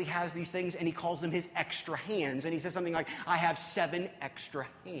basically has these things, and he calls them his extra hands, and he says something like, I have 7 extra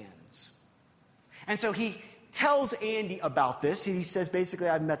hands. And so he tells Andy about this. He says, basically,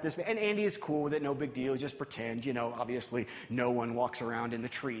 I've met this man. And Andy is cool with it, no big deal, just pretend. Obviously, no one walks around in the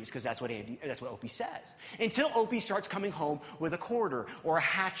trees, because that's what Opie says. Until Opie starts coming home with a quarter or a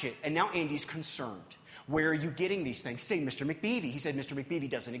hatchet, and now Andy's concerned. Where are you getting these things? Say, Mr. McBeevy. He said, Mr. McBeevy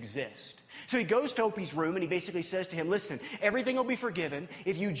doesn't exist. So he goes to Opie's room, and he basically says to him, listen, everything will be forgiven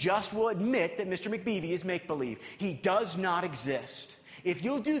if you just will admit that Mr. McBeevy is make-believe. He does not exist. If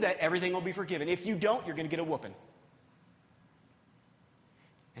you'll do that, everything will be forgiven. If you don't, you're going to get a whooping.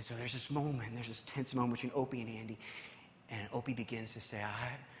 And so there's this tense moment between Opie and Andy. And Opie begins to say,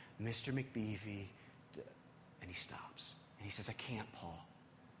 Mr. McBeevy. And he stops. And he says, I can't, Paul.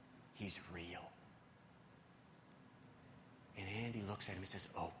 He's real. And Andy looks at him and says,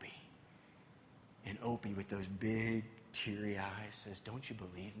 Opie. And Opie, with those big, teary eyes, says, don't you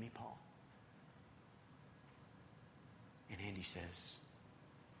believe me, Paul? And Andy says,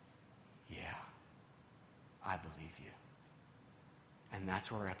 yeah, I believe you. And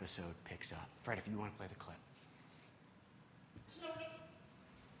that's where our episode picks up. Fred, if you want to play the clip.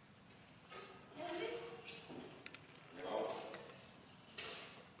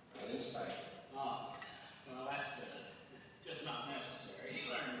 Well, that's just not necessary. He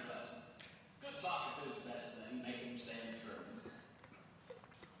learned his lesson. Good talker do his best thing, make him stand firm.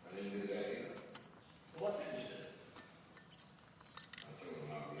 I didn't do that either. What did you do? I told him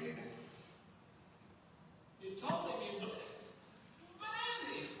I'd be able. You told him you would. But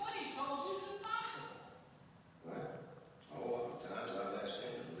Andy, what he told you is impossible. Well, oftentimes I've asked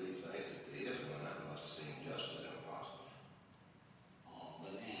him to believe things that he is when that must seem just as impossible. Oh,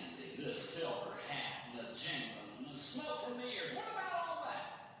 but Andy, the silver hat and the jingling and the smoke from the ears, what about all that?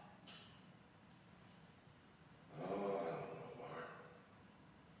 Oh, I don't know, Bart.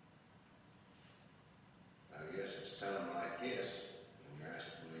 I guess it's time like this, when you're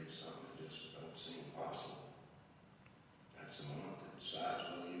asked to believe something that just don't seem possible. That's the moment that decides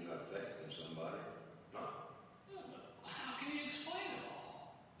whether you got faith in somebody or not. Yeah, but how can you explain it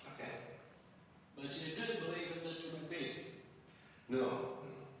all? Okay. But you do believe in Mr. McBeevy. No.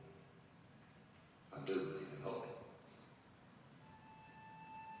 I do believe in hope.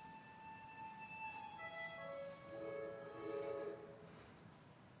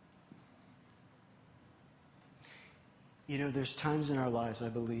 There's times in our lives, I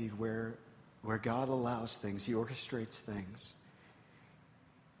believe, where God allows things, He orchestrates things.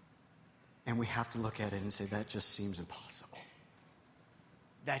 And we have to look at it and say, that just seems impossible.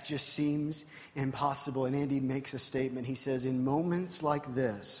 That just seems impossible. And Andy makes a statement. He says, in moments like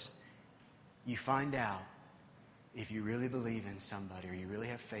this, you find out if you really believe in somebody, or you really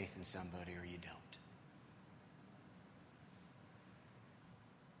have faith in somebody, or you don't.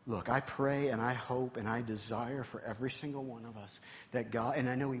 Look, I pray and I hope and I desire for every single one of us that God, and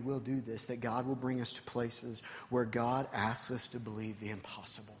I know He will do this, that God will bring us to places where God asks us to believe the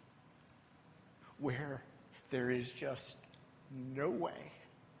impossible. Where there is just no way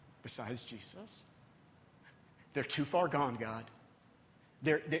besides Jesus. They're too far gone, God.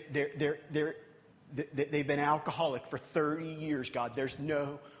 They've been alcoholic for 30 years, God. There's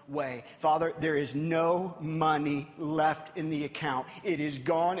no way. Father, there is no money left in the account. It is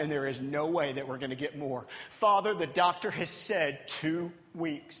gone, and there is no way that we're going to get more. Father, the doctor has said 2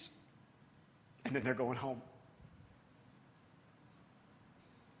 weeks, and then they're going home.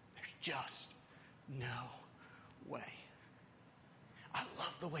 There's just no way. I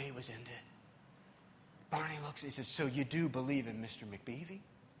love the way it was ended. Barney looks and he says, so you do believe in Mr. McBeevy?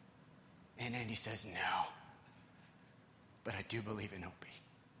 And Andy says, no. But I do believe in Opie.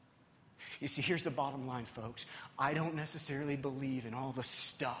 You see, here's the bottom line, folks. I don't necessarily believe in all the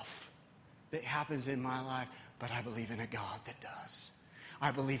stuff that happens in my life, but I believe in a God that does. I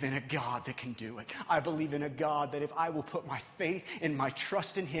believe in a God that can do it. I believe in a God that if I will put my faith and my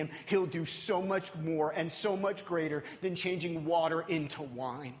trust in Him, He'll do so much more and so much greater than changing water into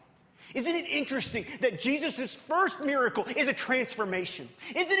wine. Isn't it interesting that Jesus' first miracle is a transformation?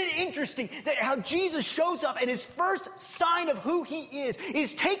 Isn't it interesting that how Jesus shows up and His first sign of who He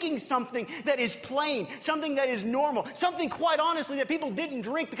is taking something that is plain, something that is normal, something quite honestly that people didn't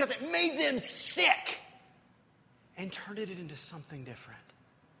drink because it made them sick, and turned it into something different.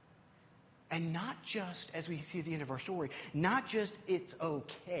 And not just, as we see at the end of our story, not just it's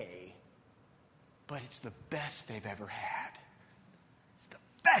okay, but it's the best they've ever had. It's the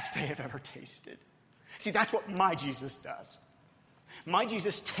best they have ever tasted. See, that's what my Jesus does. My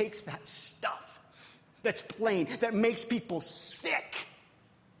Jesus takes that stuff that's plain, that makes people sick,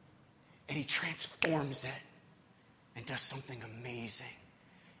 and he transforms it and does something amazing.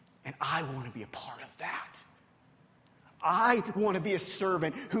 And I want to be a part of that. I want to be a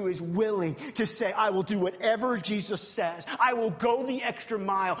servant who is willing to say, I will do whatever Jesus says. I will go the extra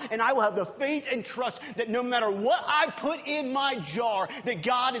mile, and I will have the faith and trust that no matter what I put in my jar, that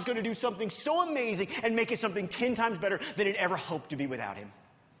God is going to do something so amazing and make it something 10 times better than it ever hoped to be without him.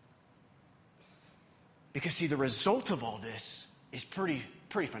 Because see, the result of all this is pretty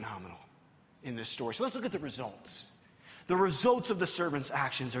phenomenal in this story. So let's look at the results. The results of the servant's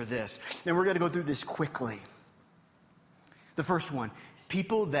actions are this. And we're going to go through this quickly. The first one,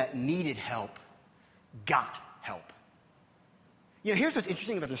 people that needed help got help. You know, here's what's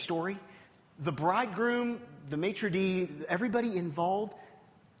interesting about the story. The bridegroom, the maitre d', everybody involved,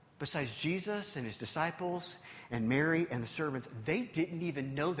 besides Jesus and his disciples and Mary and the servants, they didn't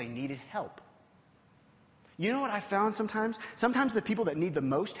even know they needed help. You know what I found sometimes? Sometimes the people that need the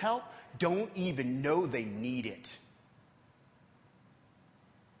most help don't even know they need it.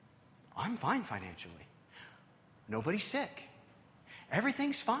 I'm fine financially. Nobody's sick.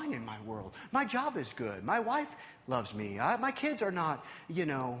 Everything's fine in my world. My job is good. My wife loves me. My kids are not,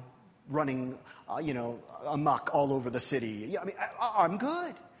 running, amok all over the city. Yeah, I mean, I'm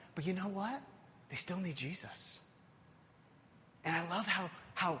good. But you know what? They still need Jesus. And I love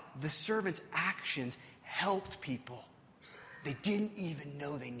how the servant's actions helped people. They didn't even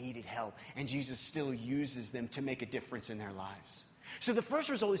know they needed help. And Jesus still uses them to make a difference in their lives. So the first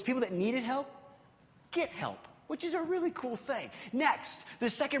result is people that needed help, get help, which is a really cool thing. Next, the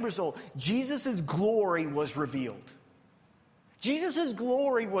second result, Jesus' glory was revealed. Jesus'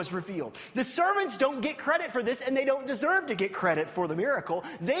 glory was revealed. The servants don't get credit for this, and they don't deserve to get credit for the miracle.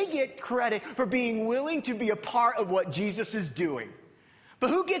 They get credit for being willing to be a part of what Jesus is doing. But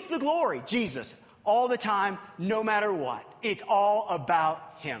who gets the glory? Jesus. All the time, no matter what. It's all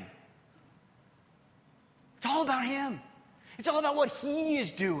about him. It's all about him. It's all about what he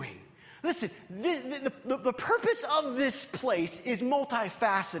is doing. Listen, the purpose of this place is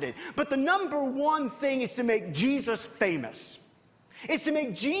multifaceted, but the number one thing is to make Jesus famous. It's to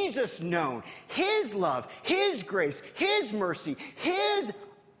make Jesus known, his love, his grace, his mercy, his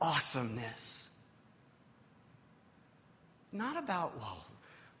awesomeness. Not about, well,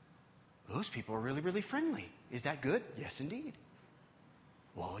 those people are really, really friendly. Is that good? Yes, indeed.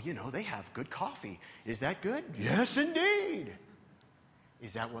 Well, they have good coffee. Is that good? Yes, indeed.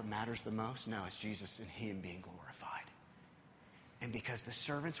 Is that what matters the most? No, it's Jesus and him being glorified. And because the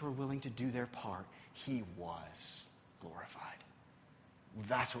servants were willing to do their part, he was glorified.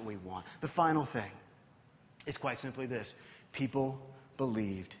 That's what we want. The final thing is quite simply this. People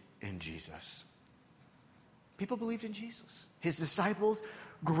believed in Jesus. People believed in Jesus. His disciples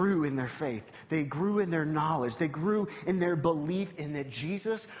grew in their faith. They grew in their knowledge. They grew in their belief in that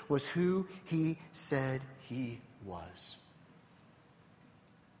Jesus was who he said he was.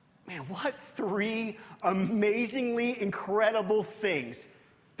 Man, what 3 amazingly incredible things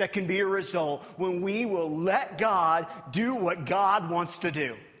that can be a result when we will let God do what God wants to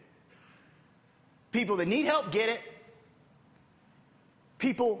do. People that need help get it.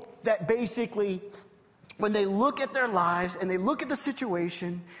 People that basically, when they look at their lives and they look at the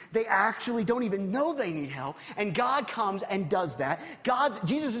situation, they actually don't even know they need help. And God comes and does that.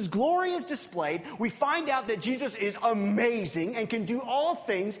 Jesus' glory is displayed. We find out that Jesus is amazing and can do all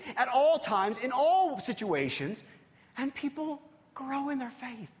things at all times in all situations. And people grow in their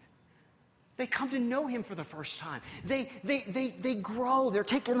faith. They come to know him for the first time. They grow. They're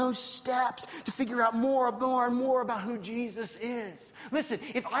taking those steps to figure out more and more about who Jesus is. Listen,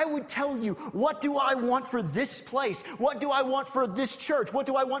 if I would tell you, what do I want for this place? What do I want for this church? What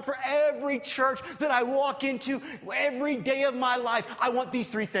do I want for every church that I walk into every day of my life? I want these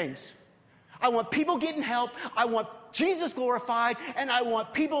 3 things. I want people getting help. I want Jesus glorified. And I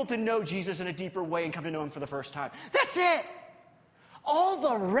want people to know Jesus in a deeper way and come to know him for the first time. That's it. All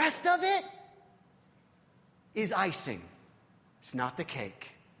the rest of it is icing. It's not the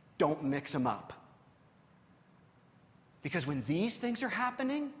cake. Don't mix them up. Because when these things are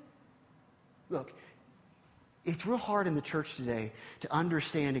happening, look, it's real hard in the church today to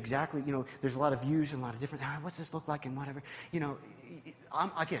understand exactly, there's a lot of views and a lot of different, what's this look like and whatever.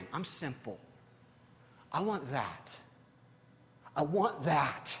 I'm simple. I want that. I want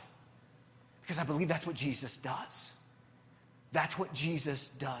that. Because I believe that's what Jesus does. That's what Jesus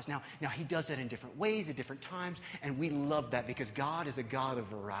does. Now he does that in different ways, at different times, and we love that because God is a God of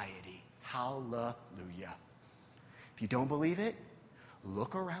variety. Hallelujah. If you don't believe it,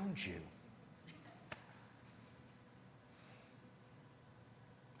 look around you.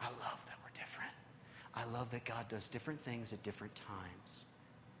 love that God does different things at different times.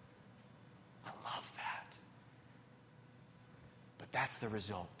 I love that. But that's the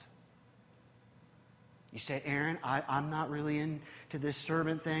result. You say, Aaron, I'm not really into this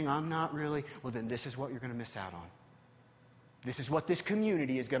servant thing. I'm not really. Well, then this is what you're going to miss out on. This is what this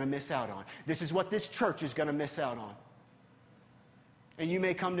community is going to miss out on. This is what this church is going to miss out on. And you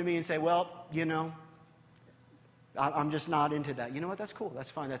may come to me and say, well, you know, I'm just not into that. You know what? That's cool. That's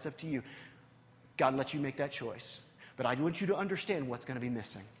fine. That's up to you. God lets you make that choice. But I want you to understand what's going to be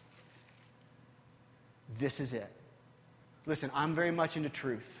missing. This is it. Listen, I'm very much into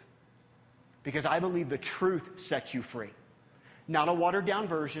truth because I believe the truth sets you free. Not a watered-down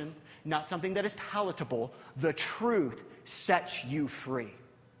version, not something that is palatable. The truth sets you free.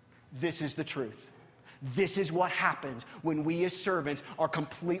 This is the truth. This is what happens when we as servants are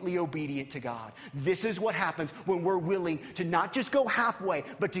completely obedient to God. This is what happens when we're willing to not just go halfway,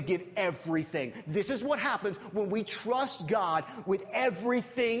 but to give everything. This is what happens when we trust God with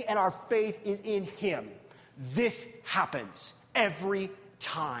everything and our faith is in Him. This happens every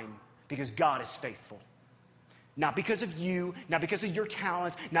time because God is faithful. Not because of you, not because of your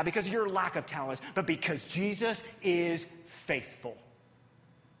talents, not because of your lack of talents, but because Jesus is faithful.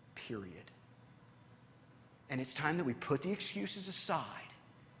 Period. And it's time that we put the excuses aside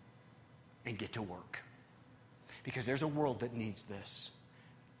and get to work. Because there's a world that needs this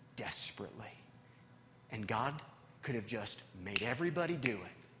desperately. And God could have just made everybody do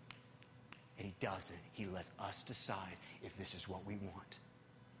it. And He doesn't. He lets us decide if this is what we want.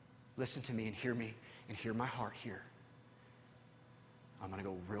 Listen to me and hear my heart here. I'm going to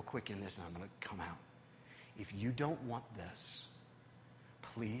go real quick in this and I'm going to come out. If you don't want this,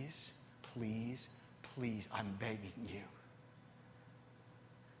 please, please, please, I'm begging you,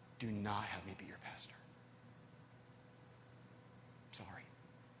 do not have me be your pastor. Sorry.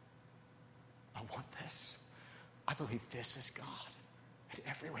 I want this. I believe this is God in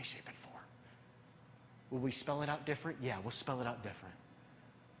every way, shape, and form. Will we spell it out different? Yeah, we'll spell it out different.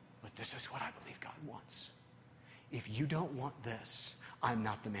 But this is what I believe God wants. If you don't want this, I'm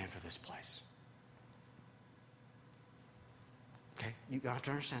not the man for this place. Okay? You have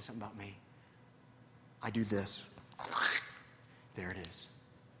to understand something about me. I do this. There it is.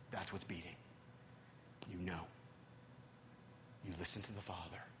 That's what's beating. You know. You listen to the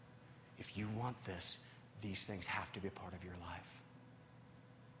Father. If you want this, these things have to be a part of your life.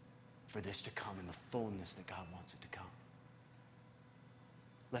 For this to come in the fullness that God wants it to come.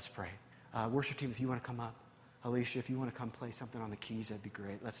 Let's pray. Worship team, if you want to come up. Alicia, if you want to come play something on the keys, that'd be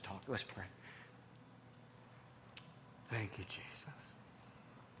great. Let's talk. Let's pray. Thank you, Jesus.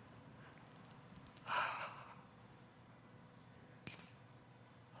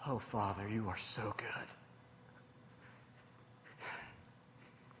 Oh, Father, you are so good.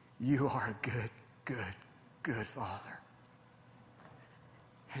 You are a good, good, good Father.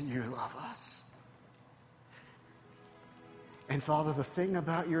 And you love us. And Father, the thing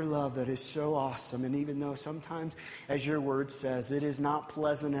about your love that is so awesome, and even though sometimes, as your word says, it is not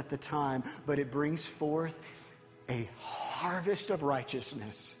pleasant at the time, but it brings forth a harvest of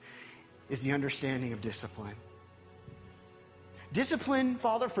righteousness, is the understanding of discipline. Discipline,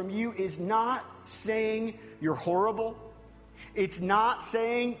 Father, from you is not saying you're horrible. It's not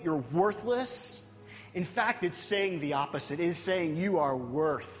saying you're worthless. In fact, it's saying the opposite. It is saying you are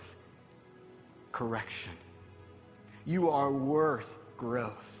worth correction. You are worth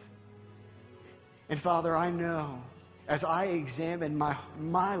growth. And Father, I know as I examine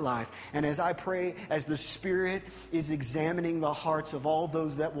my life and as I pray, as the Spirit is examining the hearts of all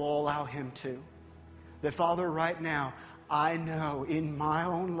those that will allow Him to, that Father, right now, I know in my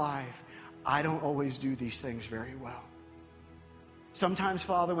own life, I don't always do these things very well. Sometimes,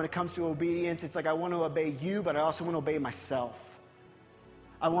 Father, when it comes to obedience, it's like I want to obey you, but I also want to obey myself.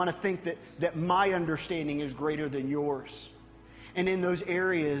 I want to think that my understanding is greater than yours. And in those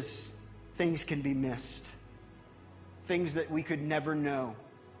areas, things can be missed. Things that we could never know,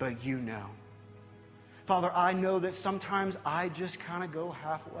 but you know. Father, I know that sometimes I just kind of go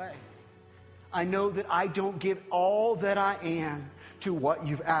halfway. I know that I don't give all that I am to what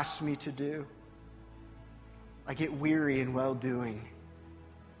you've asked me to do. I get weary in well-doing.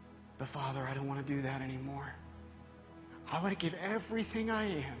 But Father, I don't want to do that anymore. I want to give everything I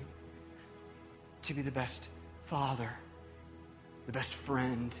am to be the best father, the best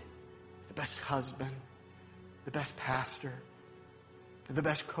friend, the best husband, the best pastor, the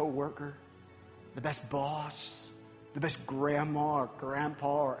best co-worker, the best boss, the best grandma or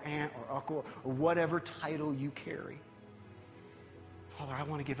grandpa or aunt or uncle or whatever title you carry. Father, I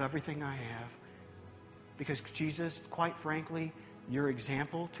want to give everything I have because, Jesus, quite frankly, your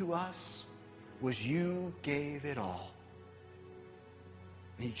example to us was you gave it all.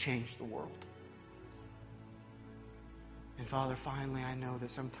 And you changed the world. And Father, finally, I know that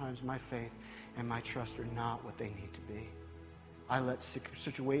sometimes my faith and my trust are not what they need to be. I let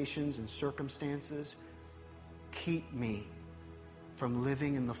situations and circumstances keep me from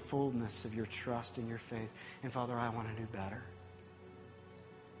living in the fullness of your trust and your faith. And Father, I want to do better.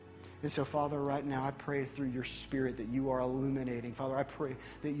 And so, Father, right now, I pray through your Spirit that you are illuminating. Father, I pray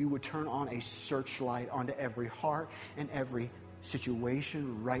that you would turn on a searchlight onto every heart and every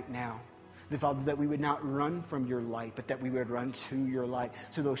situation right now. That, Father, that we would not run from your light, but that we would run to your light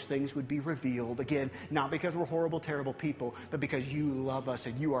so those things would be revealed. Again, not because we're horrible, terrible people, but because you love us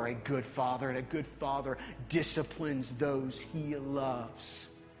and you are a good Father, and a good Father disciplines those he loves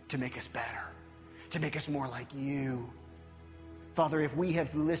to make us better, to make us more like you. Father, if we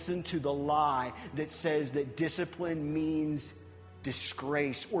have listened to the lie that says that discipline means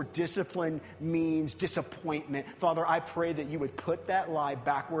disgrace or discipline means disappointment, Father, I pray that you would put that lie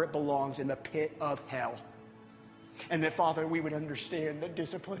back where it belongs, in the pit of hell. And that, Father, we would understand that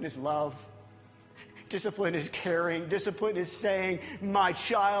discipline is love. Discipline is caring. Discipline is saying, my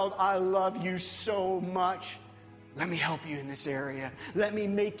child, I love you so much. Let me help you in this area. Let me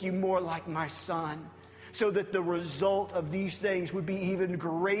make you more like my son, so that the result of these things would be even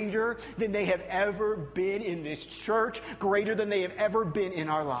greater than they have ever been in this church, greater than they have ever been in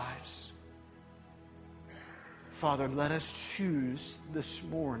our lives. Father, let us choose this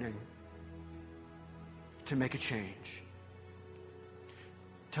morning to make a change,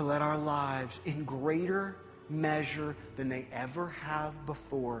 to let our lives, in greater measure than they ever have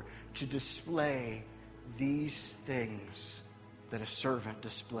before, to display these things that a servant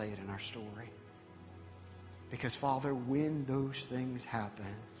displayed in our story. Because, Father, when those things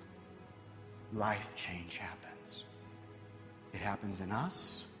happen, life change happens. It happens in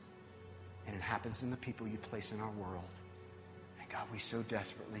us, and it happens in the people you place in our world. And God, we so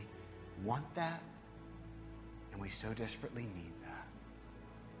desperately want that, and we so desperately need that.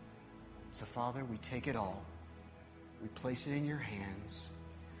 So, Father, we take it all. We place it in your hands.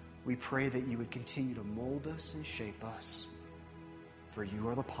 We pray that you would continue to mold us and shape us, for you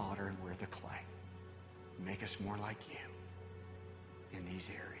are the potter and we're the clay. Make us more like you in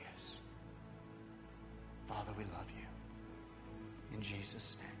these areas. Father, we love you. In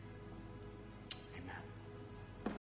Jesus' name.